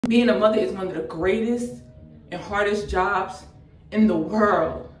Being a mother is one of the greatest and hardest jobs in the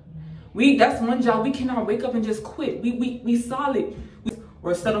world. That's one job we cannot wake up and just quit. We solid.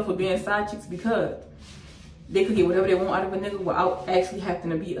 Or settle for being side chicks because they could get whatever they want out of a nigga without actually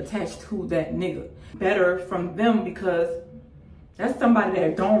having to be attached to that nigga. Better from them because that's somebody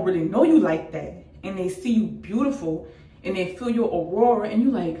that don't really know you like that. And they see you beautiful and they feel your aurora and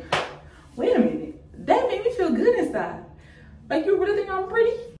you like, wait a minute, that made me feel good inside. Like, you really think I'm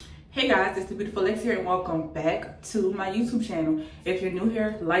pretty? Hey guys, it's the beautiful Lex here and welcome back to my YouTube channel. If you're new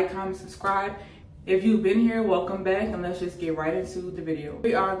here, like, comment, subscribe. If you've been here, welcome back, and let's just get right into the video.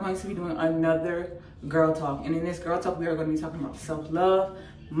 We are going to be doing another girl talk, and in this girl talk we are going to be talking about self-love,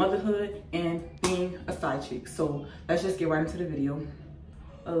 motherhood, and being a side chick. So let's just get right into the video.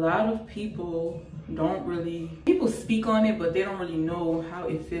 A lot of people speak on it, but they don't really know how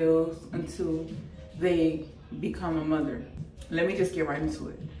it feels until they become a mother. Let me just get right into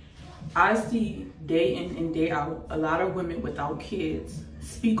it. I see day in and day out a lot of women without kids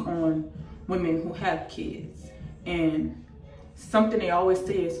speak on women who have kids, and something they always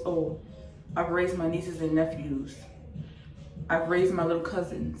say is, oh, I've raised my nieces and nephews, I've raised my little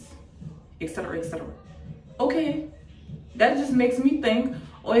cousins, etc., etc. Okay, that just makes me think,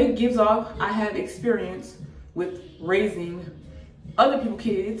 or it gives off I have experience with raising other people's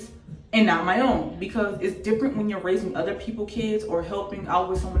kids and not my own, because it's different when you're raising other people's kids or helping out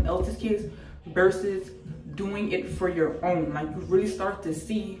with someone else's kids versus doing it for your own. Like, you really start to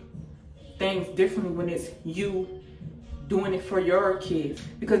see things differently when it's you doing it for your kids.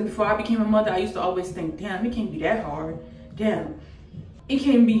 Because before I became a mother, I used to always think, damn, it can't be that hard. Damn, it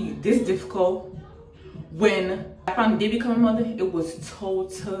can't be this difficult. When I finally did become a mother, it was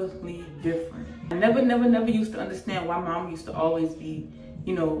totally different. I never used to understand why mom used to always be,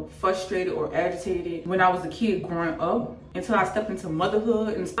 you know, frustrated or agitated when I was a kid growing up, until I stepped into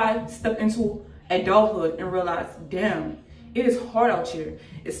motherhood and I stepped into adulthood and realized, damn, it is hard out here,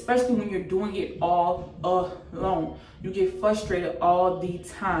 especially when you're doing it all alone. You get frustrated all the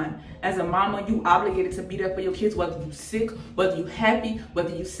time. As a mama, you obligated to be there for your kids, whether you sick, whether you happy,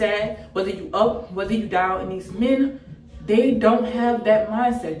 whether you sad, whether you up, whether you down. And these men, they don't have that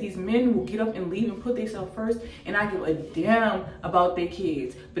mindset. These men will get up and leave and put themselves first and not give a damn about their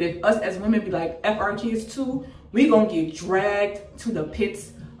kids. But if us as women be like, F our kids too, we gonna get dragged to the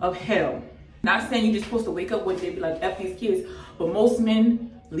pits of hell. Not saying you're just supposed to wake up one day and be like, F these kids, but most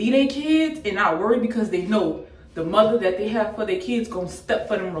men leave their kids and not worry because they know the mother that they have for their kids gonna step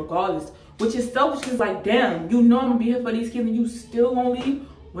for them regardless. Which is selfish, is like, damn, you know I'm gonna be here for these kids and you still gonna leave?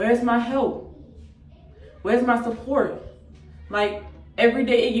 Where's my help? Where's my support? Like, every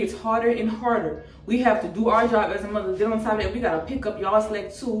day it gets harder and harder. We have to do our job as a mother. Then on top of that, we gotta pick up y'all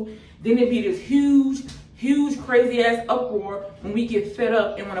slack too. Then it be this huge crazy ass uproar when we get fed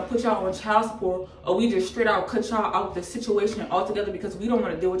up and want to put y'all on child support, or we just straight out cut y'all out the situation altogether because we don't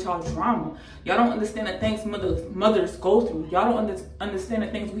want to deal with y'all drama. Y'all don't understand the things mothers go through. Y'all don't understand the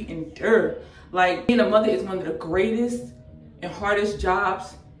things we endure. Like, being a mother is one of the greatest and hardest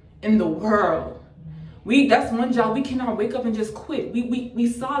jobs in the world. That's one job we cannot wake up and just quit.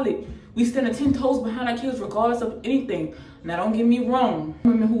 We solid. We stand 10 toes behind our kids regardless of anything. Now, don't get me wrong.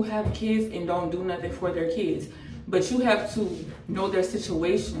 Women who have kids and don't do nothing for their kids. But you have to know their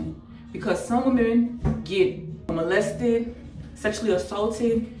situation. Because some women get molested, sexually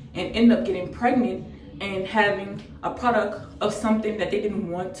assaulted, and end up getting pregnant and having a product of something that they didn't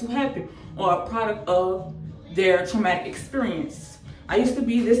want to happen, or a product of their traumatic experience. I used to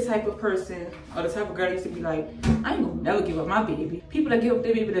be this type of person, or the type of girl that used to be like, I ain't gonna never give up my baby. People that give up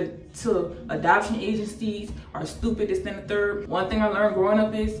their baby to adoption agencies are stupid, this, and the third. One thing I learned growing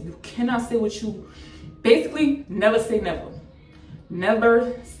up is you cannot say what you, basically, never say never.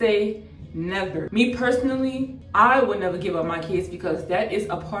 Never say never. Me personally, I would never give up my kids because that is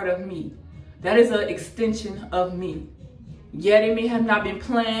a part of me. That is an extension of me. Yeah, they may have not been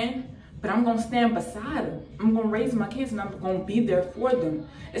planned, but I'm gonna stand beside them. I'm gonna raise my kids and I'm gonna be there for them.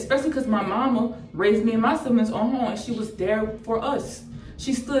 Especially because my mama raised me and my siblings on her own and she was there for us.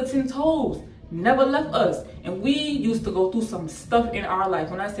 She stood 10 toes, never left us. And we used to go through some stuff in our life.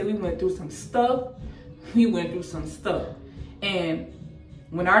 When I say we went through some stuff, we went through some stuff. And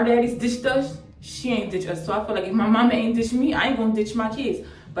when our daddies ditched us, she ain't ditched us. So I feel like if my mama ain't ditched me, I ain't gonna ditch my kids.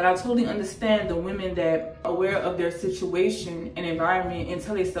 But I totally understand the women that are aware of their situation and environment and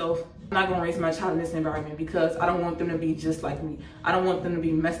tell themselves, I'm not gonna raise my child in this environment because I don't want them to be just like me. I don't want them to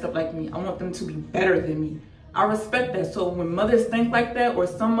be messed up like me. I want them to be better than me. I respect that. So when mothers think like that, or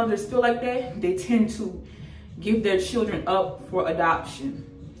some mothers feel like that, they tend to give their children up for adoption,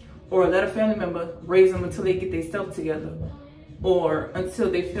 or let a family member raise them until they get themselves together. or until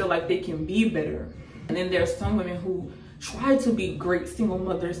they feel like they can be better. And then there's some women who try to be great single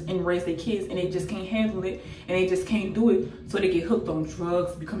mothers and raise their kids, and they just can't handle it, and they just can't do it, so they get hooked on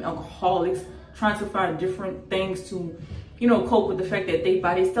drugs, become alcoholics, trying to find different things to, you know, cope with the fact that they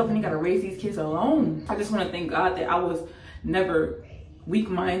by themselves and they gotta raise these kids alone. I just want to thank God that I was never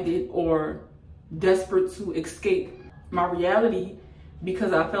weak-minded or desperate to escape my reality,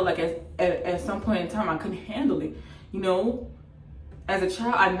 because I felt like at some point in time I couldn't handle it. You know, as a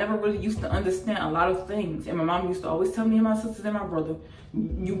child, I never really used to understand a lot of things. And my mom used to always tell me and my sisters and my brother,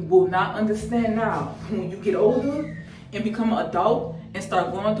 you will not understand now. When you get older and become an adult and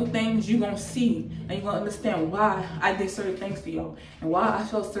start going through things, you're going to see and you're going to understand why I did certain things for y'all and why I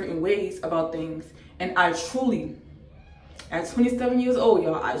felt certain ways about things. And I truly, at 27 years old,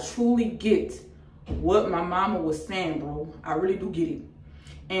 y'all, I truly get what my mama was saying, bro. I really do get it.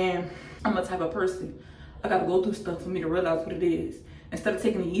 And I'm a type of person, I got to go through stuff for me to realize what it is. Instead of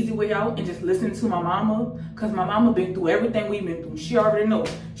taking the easy way out and just listening to my mama, because my mama been through everything we've been through. She already know.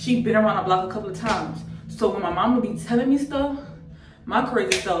 She been around the block a couple of times. So when my mama be telling me stuff, my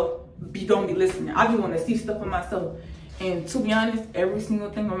crazy self don't be listening. I be wanting to see stuff for myself. And to be honest, every single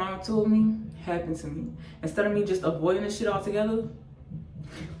thing my mama told me happened to me. Instead of me just avoiding this shit altogether,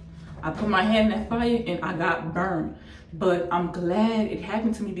 I put my hand in that fire and I got burned. But I'm glad it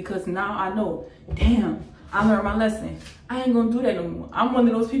happened to me, because now I know, damn, I learned my lesson. I ain't gonna do that no more. I'm one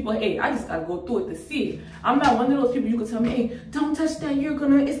of those people, hey, I just gotta go through it to see it. I'm not one of those people you can tell me, hey, don't touch that,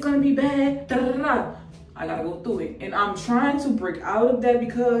 it's gonna be bad, da da da. I gotta go through it. And I'm trying to break out of that,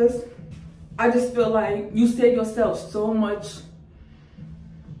 because I just feel like you save yourself so much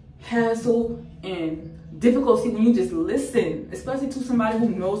hassle and difficulty when you just listen, especially to somebody who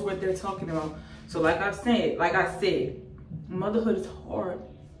knows what they're talking about. So like I said, motherhood is hard.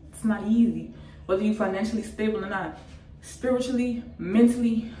 It's not easy. Whether you're financially stable or not, spiritually,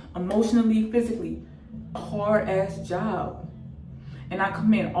 mentally, emotionally, physically, a hard ass job. And I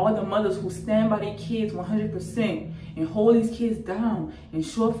commend all the mothers who stand by their kids 100% and hold these kids down and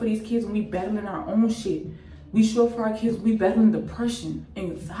show up for these kids when we battling our own shit. We show up for our kids when we battling depression,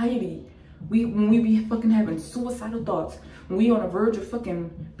 anxiety. When we be fucking having suicidal thoughts, when we on the verge of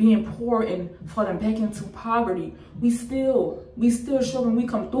fucking being poor and falling back into poverty, we still show when we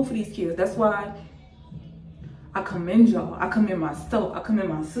come through for these kids. That's why I commend y'all. I commend myself. I commend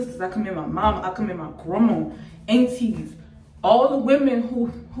my sisters. I commend my mom. I commend my grandma, aunties, all the women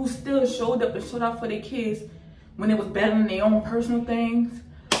who still showed up and showed out for their kids when they was battling their own personal things.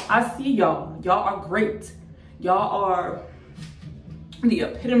 I see y'all. Y'all are great. Y'all are the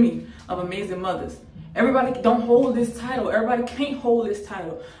epitome of amazing mothers. Everybody don't hold this title. Everybody can't hold this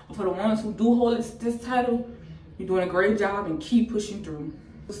title. But for the ones who do hold this title, you're doing a great job and keep pushing through.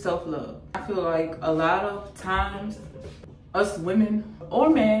 Self-love. I feel like a lot of times us women or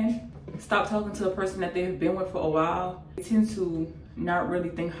men stop talking to a person that they've been with for a while. They tend to not really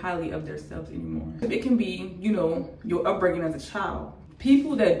think highly of themselves anymore. It can be, you know, your upbringing as a child.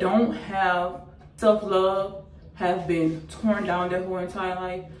 People that don't have self-love have been torn down their whole entire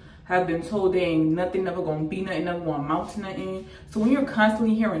life, have been told they ain't nothing, never gonna be nothing, never gonna amount to nothing. So when you're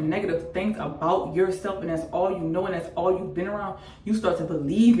constantly hearing negative things about yourself and that's all you know and that's all you've been around, you start to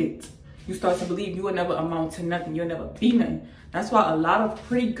believe it. You start to believe you will never amount to nothing, you'll never be nothing. That's why a lot of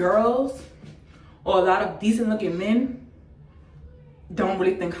pretty girls or a lot of decent looking men don't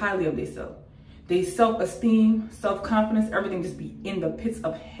really think highly of themselves. They self-esteem, self-confidence, everything just be in the pits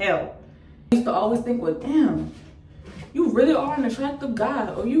of hell. I used to always think, well, damn, you really are an attractive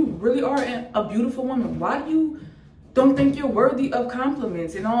guy, or you really are a beautiful woman. Why do you don't think you're worthy of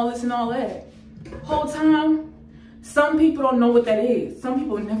compliments and all this and all that? Whole time, some people don't know what that is. Some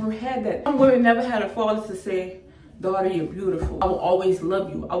people never had that. Some women never had a father to say, daughter, you're beautiful. I will always love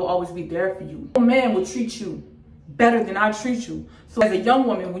you. I will always be there for you. A man will treat you better than I treat you. So as a young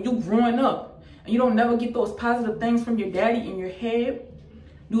woman, when you're growing up and you don't never get those positive things from your daddy in your head,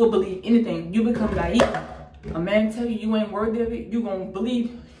 you will believe anything. You become naive. A man tell you you ain't worthy of it, you gonna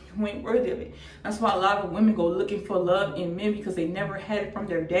believe you ain't worthy of it. That's why a lot of women go looking for love in men, because they never had it from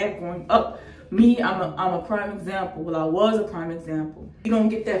their dad growing up. Me, I'm a prime example. Well, I was a prime example. You don't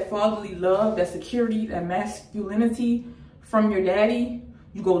get that fatherly love, that security, that masculinity from your daddy,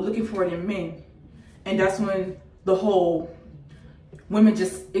 you go looking for it in men. And that's when the whole women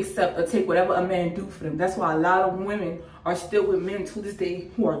just accept or take whatever a man do for them. That's why a lot of women are still with men to this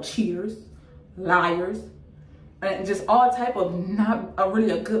day who are cheaters, liars, and just all type of not really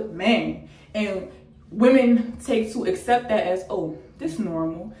a good man. And women take to accept that as, oh, this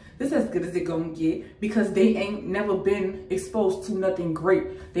normal, this as good as it gonna get, because they ain't never been exposed to nothing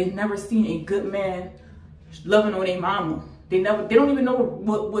great. They've never seen a good man loving on their mama. They don't even know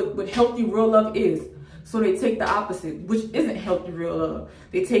what healthy real love is. So they take the opposite, which isn't healthy real love.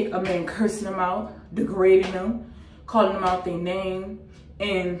 They take a man cursing them out, degrading them, calling them out their name,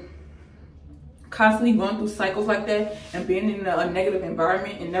 and constantly going through cycles like that and being in a negative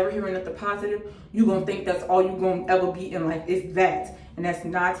environment and never hearing nothing positive. You're going to think that's all you're going to ever be in life is that. And that's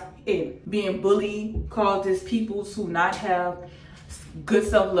not it. Being bullied causes people to not have good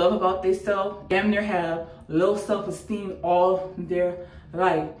self-love about themselves, damn near have low self-esteem all their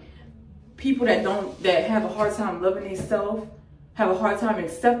life. People that have a hard time loving themselves have a hard time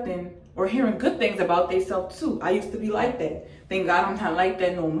accepting or hearing good things about themselves too. I used to be like that. Thank God I'm not like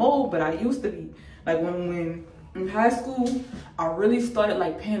that no more, but I used to be. Like when in high school, I really started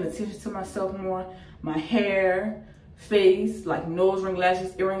like paying attention to myself more. My hair, face, like nose ring,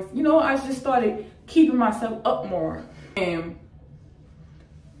 lashes, earrings. You know, I just started keeping myself up more. And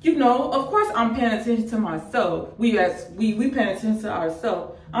you know, of course I'm paying attention to myself. We paying attention to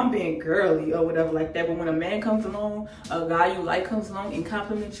ourselves. I'm being girly or whatever like that. But when a man comes along, a guy you like comes along and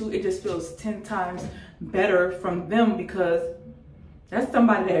compliments you, it just feels 10 times better from them, because that's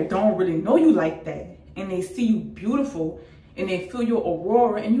somebody that don't really know you like that. And they see you beautiful and they feel your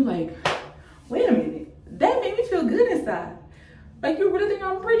aurora and you like, wait a minute, that made me feel good inside. Like, you really think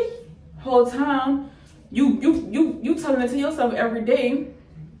I'm pretty? Whole time, you telling it to yourself every day.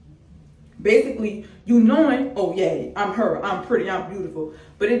 Basically, you knowing, oh yeah, I'm her, I'm pretty, I'm beautiful.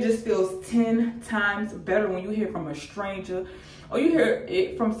 But it just feels 10 times better when you hear from a stranger or you hear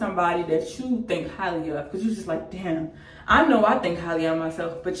it from somebody that you think highly of. Because you're just like, damn, I know I think highly of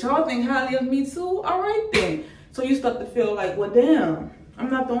myself, but y'all think highly of me too? All right then. So you start to feel like, well, damn, I'm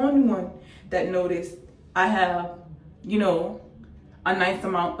not the only one that noticed I have, you know, a nice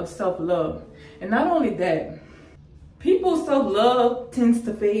amount of self-love. And not only that, people's self-love tends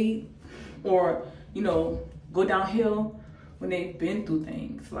to fade or, you know, go downhill when they've been through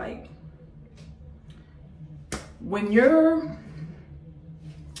things. Like, when you're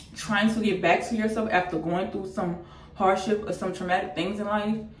trying to get back to yourself after going through some hardship or some traumatic things in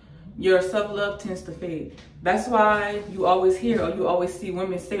life, your self-love tends to fade. That's why you always hear or you always see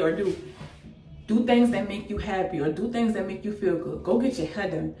women say or do things that make you happy or do things that make you feel good. Go get your hair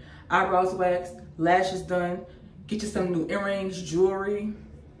done, eyebrows waxed, lashes done, get you some new earrings, jewelry,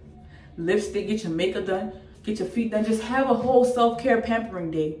 lipstick, get your makeup done, get your feet done. Just have a whole self-care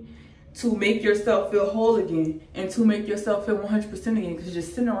pampering day to make yourself feel whole again and to make yourself feel 100% again. Because you're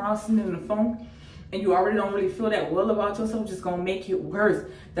just sitting around sitting in the phone and you already don't really feel that well about yourself, just gonna make it worse.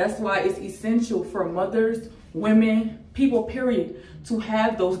 That's why it's essential for mothers, women, people period, to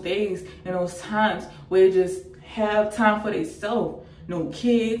have those days and those times where they just have time for themselves. No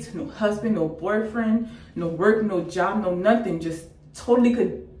kids, no husband, no boyfriend, no work, no job, no nothing. Just totally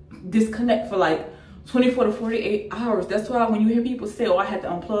could disconnect for like 24 to 48 hours. That's why when you hear people say, oh, I had to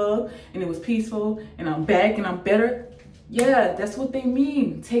unplug and it was peaceful and I'm back and I'm better. Yeah, that's what they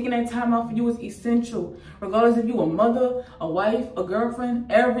mean. Taking that time off for you is essential. Regardless if you're a mother, a wife, a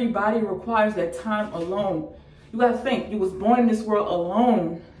girlfriend, everybody requires that time alone. You gotta think, you was born in this world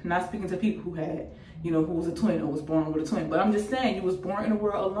alone. Not speaking to people who had, you know, who was a twin or was born with a twin. But I'm just saying, you was born in the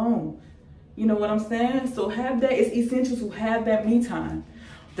world alone. You know what I'm saying? So have that, it's essential to have that me time.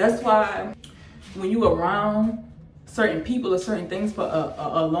 That's why when you around certain people or certain things for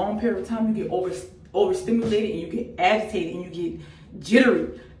a long period of time, you get overstimulated and you get agitated and you get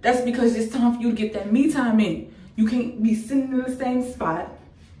jittery. That's because it's time for you to get that me time in. You can't be sitting in the same spot,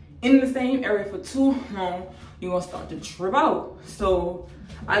 in the same area for too long. You're gonna start to trip out. So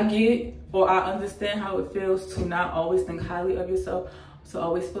I get, or I understand how it feels to not always think highly of yourself, to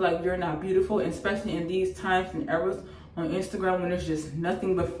always feel like you're not beautiful, and especially in these times and eras on Instagram when there's just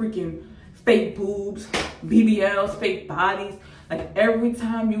nothing but freaking fake boobs, BBLs, fake bodies. Like every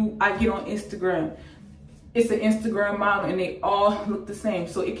time I get on Instagram, it's an Instagram model and they all look the same.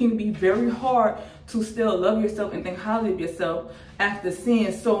 So it can be very hard to still love yourself and think highly of yourself after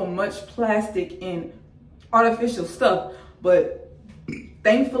seeing so much plastic and artificial stuff. But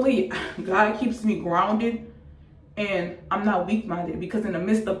thankfully, God keeps me grounded and I'm not weak-minded, because in the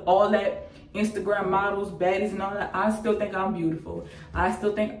midst of all that Instagram models, baddies and all that, I still think I'm beautiful. I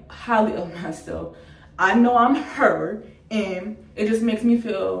still think highly of myself. I know I'm her, and it just makes me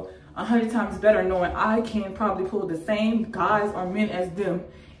feel 100 times better knowing I can probably pull the same guys or men as them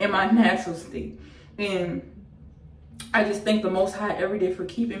in my natural state. And I just thank the Most High every day for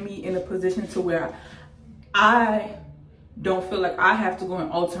keeping me in a position to where I don't feel like I have to go and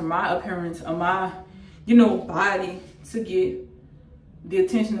alter my appearance or my, you know, body to get the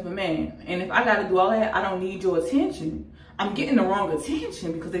attention of a man. And if I gotta do all that, I don't need your attention. I'm getting the wrong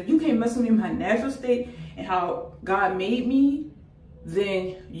attention, because if you can't mess with me in my natural state and how God made me,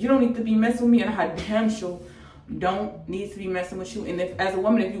 then you don't need to be messing with me, and I damn sure don't need to be messing with you. And if, as a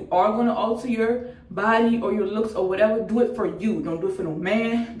woman, if you are going to alter your body or your looks or whatever, do it for you. Don't do it for no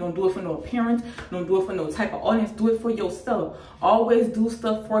man. Don't do it for no appearance. Don't do it for no type of audience. Do it for yourself. Always do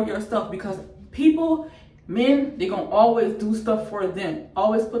stuff for yourself, because people, men, they're going to always do stuff for them.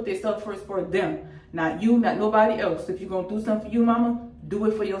 Always put their stuff first for them. Not you, not nobody else. If you're going to do something for you, mama, do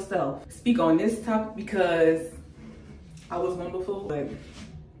it for yourself. Speak on this topic because I was one before, but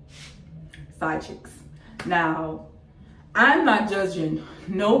side chicks. Now, I'm not judging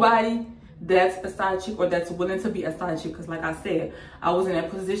nobody that's a side chick or that's willing to be a side chick, because like I said, I was in that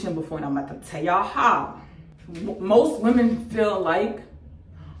position before, and I'm about to tell y'all how. Most women feel like,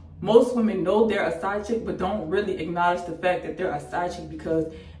 most women know they're a side chick, but don't really acknowledge the fact that they're a side chick,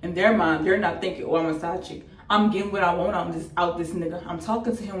 because in their mind, they're not thinking, oh, I'm a side chick. I'm getting what I want out this nigga. I'm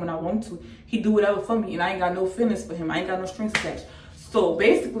talking to him when I want to. He do whatever for me, and I ain't got no feelings for him. I ain't got no strings attached. So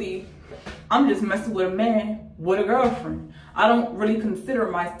basically, I'm just messing with a man with a girlfriend. I don't really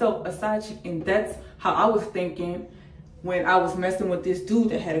consider myself a side chick, and that's how I was thinking when I was messing with this dude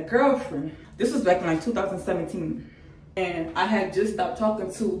that had a girlfriend. This was back in like 2017. And I had just stopped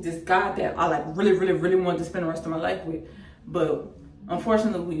talking to this guy that I like really wanted to spend the rest of my life with. But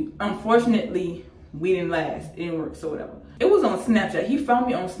unfortunately, we didn't last. It didn't work, so whatever. It was on Snapchat. He found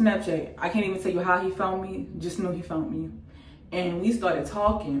me on Snapchat. I can't even tell you how he found me. Just know he found me. And we started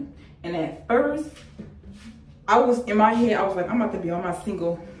talking. And at first, I was in my head, I was like, I'm about to be on my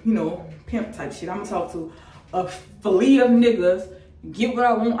single, you know, pimp type shit. I'm gonna talk to a fleet of niggas, get what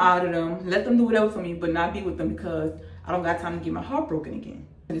I want out of them, let them do whatever for me, but not be with them because I don't got time to get my heart broken again.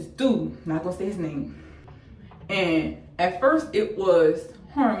 This dude, not gonna say his name. And at first it was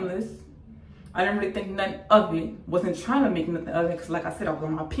harmless. I didn't really think nothing of it. Wasn't trying to make nothing of it because like I said, I was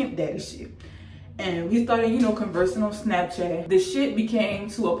on my pimp daddy shit. And we started, you know, conversing on Snapchat. The shit became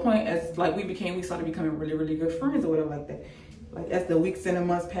to a point as like we started becoming really good friends or whatever like that. Like as the weeks and the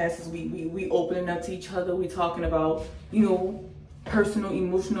months passes, we opening up to each other. We talking about, you know, personal,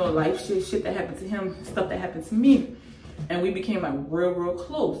 emotional life shit that happened to him, stuff that happened to me. And we became like real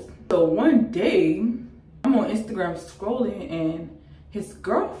close. So one day, I'm on Instagram scrolling and his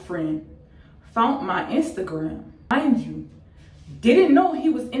girlfriend found my Instagram. Mind you, didn't know he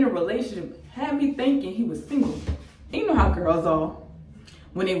was in a relationship. Had me thinking he was single. And you know how girls are.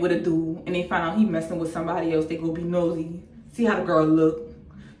 When they with a dude and they find out he messing with somebody else, they go be nosy. See how the girl look.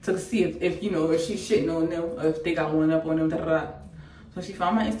 To see if you know, if she's shitting on them or if they got one up on them, So she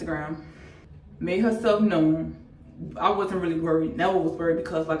found my Instagram, made herself known. I wasn't really worried. Never was worried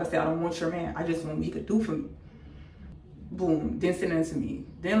because like I said, I don't want your man. I just want what he could do for me. Boom, then send it to me.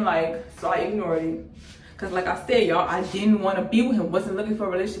 Then like, so I ignored it. Cause like I said, y'all, I didn't want to be with him. Wasn't looking for a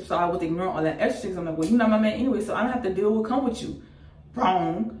relationship, so I was ignoring all that extra shit. I'm like, well, you're not my man anyway, so I don't have to deal with what come with you.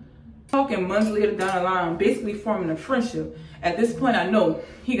 Wrong. Talking months later down the line, basically forming a friendship. At this point, I know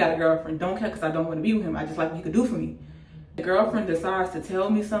he got a girlfriend. Don't care because I don't want to be with him. I just like what he could do for me. The girlfriend decides to tell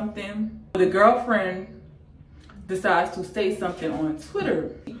me something. The girlfriend decides to say something on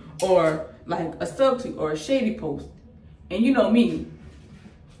Twitter or like a subtweet or a shady post. And you know me,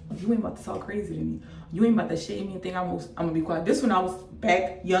 you ain't about to talk crazy to me. You ain't about to shade me and think I'm gonna be quiet. This when I was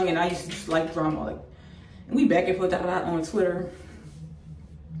back young and I used to just like drama, like, and we back and forth on Twitter.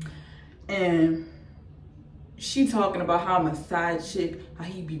 And she talking about how I'm a side chick, how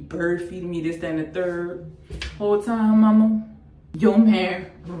he be bird feeding me, this, that, and the third. Whole time, mama, your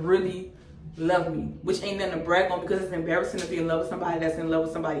man really love me, which ain't nothing to brag on because it's embarrassing to be in love with somebody that's in love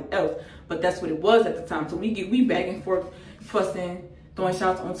with somebody else. But that's what it was at the time. So we back and forth, fussing, throwing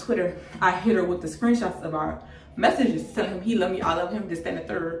shots on Twitter. I hit her with the screenshots of our messages telling him he love me, I love him, this, that, and the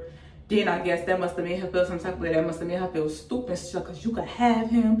third. Then I guess that must have made her feel some type of way. That must have made her feel stupid because you could have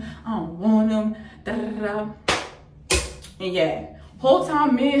him. I don't want him. And yeah, whole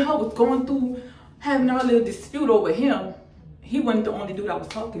time me and her was going through having our little dispute over him. He wasn't the only dude I was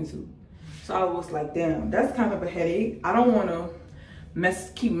talking to. So I was like, damn, that's kind of a headache. I don't want to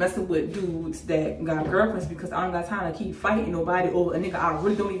keep messing with dudes that got girlfriends because I don't got time to keep fighting nobody over a nigga I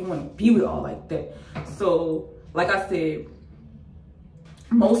really don't even want to be with all like that. So, like I said,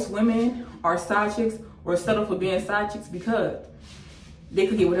 most women are side chicks or settle for being side chicks because they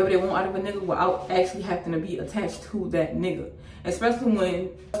could get whatever they want out of a nigga without actually having to be attached to that nigga. Especially when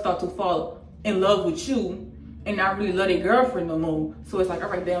they start to fall in love with you and not really love their girlfriend no more. So it's like, all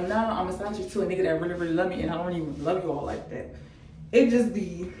right, damn, now I'm a side chick to a nigga that really love me and I don't even love you all like that. It just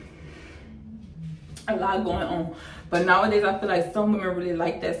be a lot going on. But nowadays I feel like some women really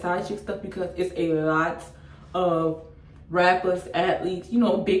like that side chick stuff because it's a lot of rappers, athletes, you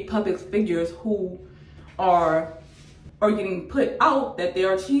know, big public figures who are getting put out that they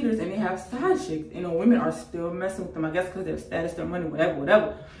are cheaters and they have side chicks. You know, women are still messing with them, I guess, because their status, their money,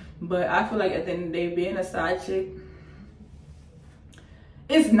 whatever. But I feel like at the end of the day, being a side chick,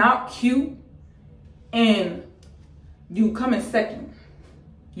 it's not cute, and you coming second.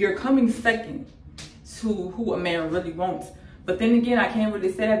 You're coming second to who a man really wants. But then again, I can't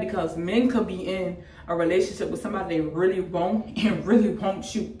really say that because men could be in a relationship with somebody they really want and really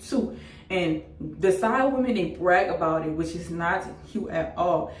want you too. And the side women, they brag about it, which is not cute at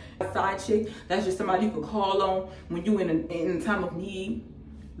all. A side chick, that's just somebody you can call on when you in a time of need.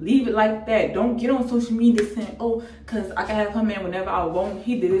 Leave it like that. Don't get on social media saying, oh, because I can have her man whenever I want.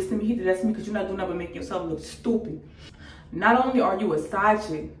 He did this to me, he did that to me, because you're not doing nothing but making yourself look stupid. Not only are you a side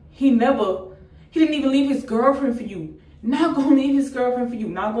chick, he didn't even leave his girlfriend for you. Not gonna leave his girlfriend for you.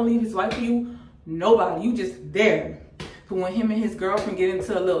 Not gonna leave his wife for you. Nobody. You just there. But when him and his girlfriend get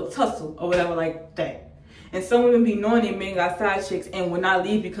into a little tussle or whatever like that. And some women be knowing they men got side chicks and will not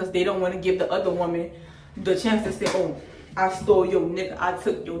leave because they don't want to give the other woman the chance to say, oh, I stole your nigga, I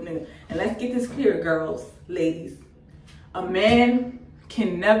took your nigga. And let's get this clear, girls, ladies. A man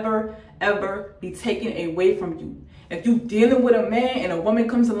can never, ever be taken away from you. If you dealing with a man and a woman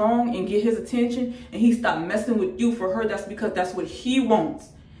comes along and get his attention and he stop messing with you for her, that's because that's what he wants.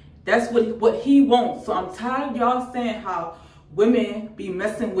 That's what he wants. So I'm tired of y'all saying how women be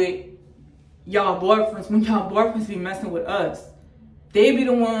messing with y'all boyfriends when y'all boyfriends be messing with us. They be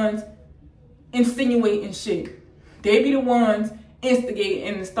the ones insinuating shit. They be the ones instigating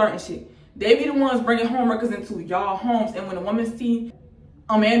and starting shit. They be the ones bringing homewreckers into y'all homes. And when a woman see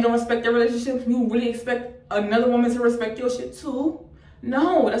a man don't respect their relationship, you really expect another woman to respect your shit too?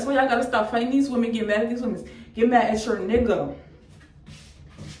 No, that's why y'all gotta stop fighting these women. Get mad at these women. Get mad at your nigga.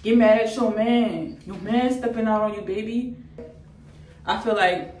 Get mad at your man. Your man stepping out on you, baby. I feel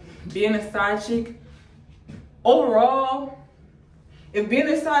like being a side chick, overall, if being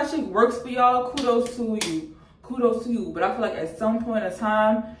a side chick works for y'all, kudos to you. Kudos to you. But I feel like at some point in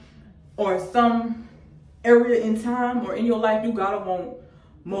time or some area in time or in your life, you gotta want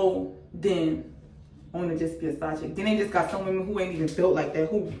more than want to just be a side chick. Then they just got some women who ain't even built like that,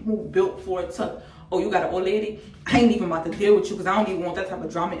 who built for it tough. Oh, you got an old lady? I ain't even about to deal with you because I don't even want that type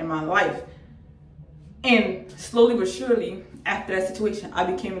of drama in my life. And slowly but surely, after that situation, I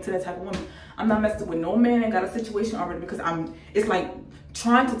became into that type of woman. I'm not messing with no man and got a situation already because it's like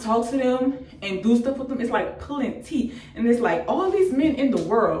trying to talk to them and do stuff with them. It's like pulling teeth. And it's like all these men in the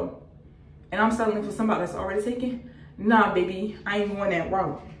world, and I'm settling for somebody that's already taken. Nah, baby, I ain't going that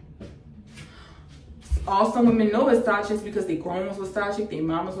route. All some women know is side chicks because they grown was with side chicks, their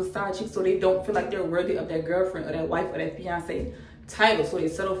mamas was side chicks, so they don't feel like they're worthy of that girlfriend or that wife or that fiance title. So they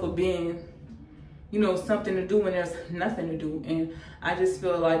settle for being, you know, something to do when there's nothing to do. And I just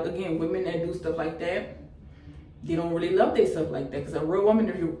feel like, again, women that do stuff like that, they don't really love themselves like that. Because a real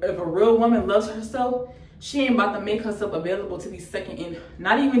woman, if a real woman loves herself, she ain't about to make herself available to be second in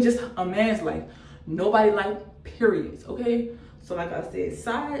not even just a man's life, nobody life, period. Okay? So like I said,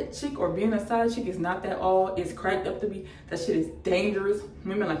 side chick or being a side chick is not that all it's cracked up to be. That shit is dangerous.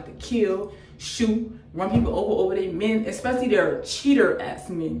 Women like to kill, shoot, run people over their men, especially their cheater ass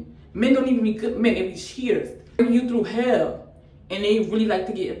men. Men don't even be good men, they be cheaters. They bring you through hell. And they really like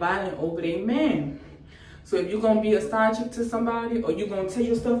to get violent over their man. So if you're gonna be a side chick to somebody, or you're gonna tell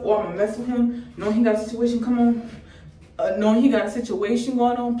yourself, oh, I'm gonna mess with him, knowing he got a situation, knowing he got a situation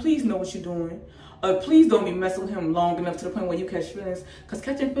going on, please know what you're doing. Please don't be messing with him long enough to the point where you catch feelings. Because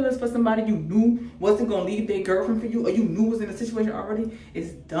catching feelings for somebody you knew wasn't going to leave their girlfriend for you, or you knew was in a situation already,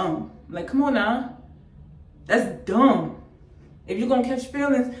 is dumb. Like, come on now. That's dumb. If you're going to catch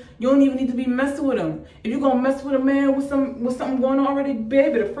feelings, you don't even need to be messing with him. If you're going to mess with a man with something going on already,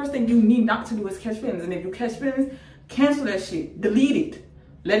 baby, the first thing you need not to do is catch feelings. And if you catch feelings, cancel that shit. Delete it.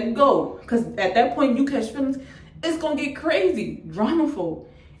 Let it go. Because at that point, you catch feelings, it's going to get crazy, dramaful.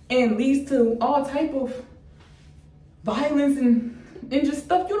 And leads to all type of violence and just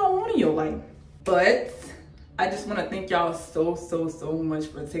stuff you don't want in your life. But I just want to thank y'all so much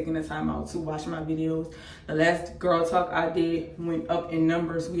for taking the time out to watch my videos. The last girl talk I did went up in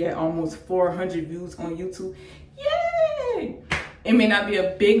numbers. We had almost 400 views on YouTube. Yay! It may not be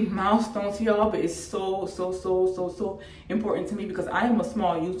a big milestone to y'all, but it's so important to me because I am a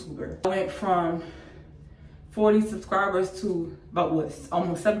small YouTuber. I went from 40 subscribers to about what,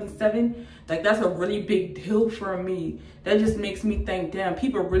 almost 77. Like, that's a really big deal for me. That just makes me think, damn,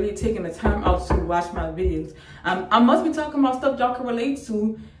 people are really taking the time out to watch my videos. I must be talking about stuff y'all can relate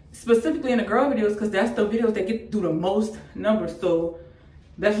to, specifically in the girl videos, because that's the videos that get through the most numbers. So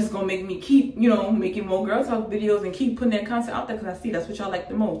that's just gonna make me keep, you know, making more girl talk videos and keep putting that content out there, because I see that's what y'all like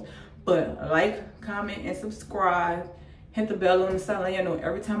the most. But like, comment, and subscribe. Hit the bell on the side, let you know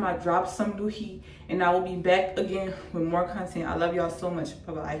every time I drop some new heat. And I will be back again with more content. I love y'all so much.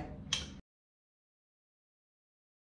 Bye-bye.